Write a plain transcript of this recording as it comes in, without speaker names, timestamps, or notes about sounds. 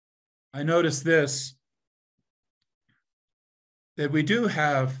I notice this, that we do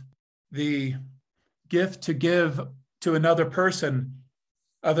have the gift to give to another person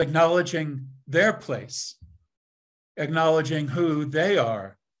of acknowledging their place, acknowledging who they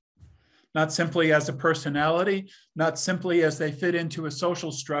are, not simply as a personality, not simply as they fit into a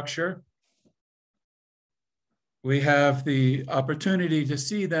social structure. We have the opportunity to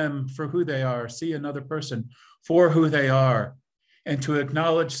see them for who they are, see another person for who they are, and to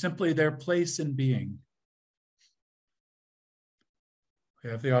acknowledge simply their place in being. We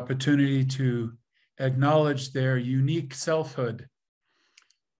have the opportunity to acknowledge their unique selfhood,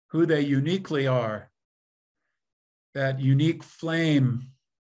 who they uniquely are, that unique flame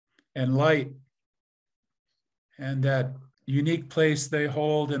and light, and that unique place they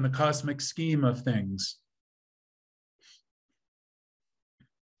hold in the cosmic scheme of things.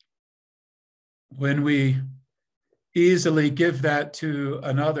 When we easily give that to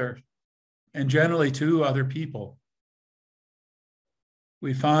another, and generally to other people,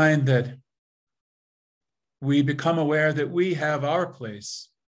 we find that we become aware that we have our place.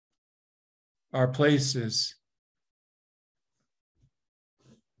 Our place is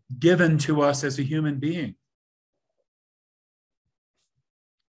given to us as a human being.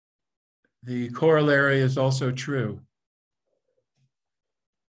 The corollary is also true.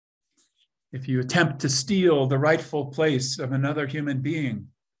 If you attempt to steal the rightful place of another human being,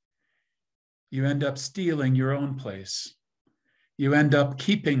 you end up stealing your own place. You end up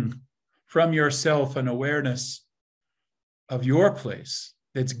keeping from yourself an awareness of your place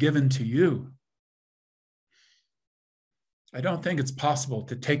that's given to you. I don't think it's possible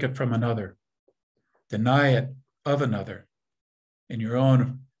to take it from another, deny it of another in your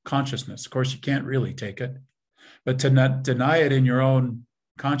own consciousness. Of course, you can't really take it, but to not deny it in your own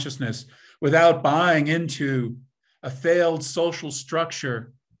consciousness without buying into a failed social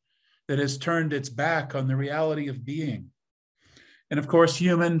structure that has turned its back on the reality of being. And of course,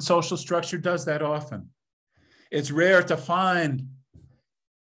 human social structure does that often. It's rare to find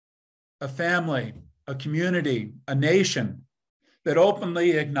a family, a community, a nation that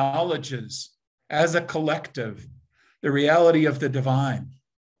openly acknowledges as a collective the reality of the divine.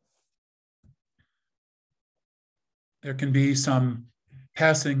 There can be some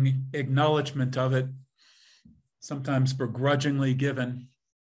passing acknowledgement of it, sometimes begrudgingly given.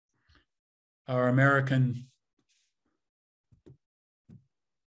 Our American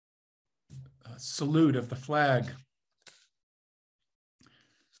salute of the flag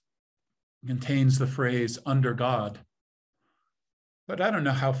contains the phrase "under God." But I don't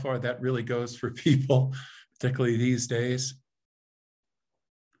know how far that really goes for people, particularly these days.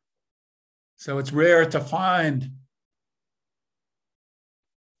 So it's rare to find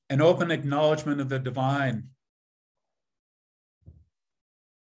an open acknowledgement of the divine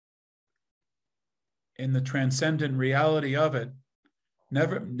in the transcendent reality of it,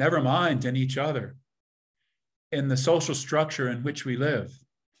 never mind in each other, in the social structure in which we live.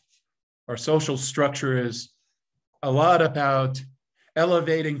 Our social structure is a lot about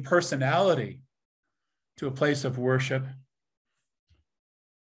elevating personality to a place of worship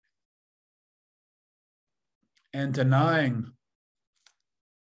and denying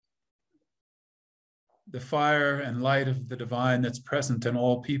the fire and light of the divine that's present in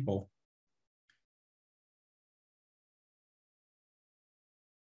all people.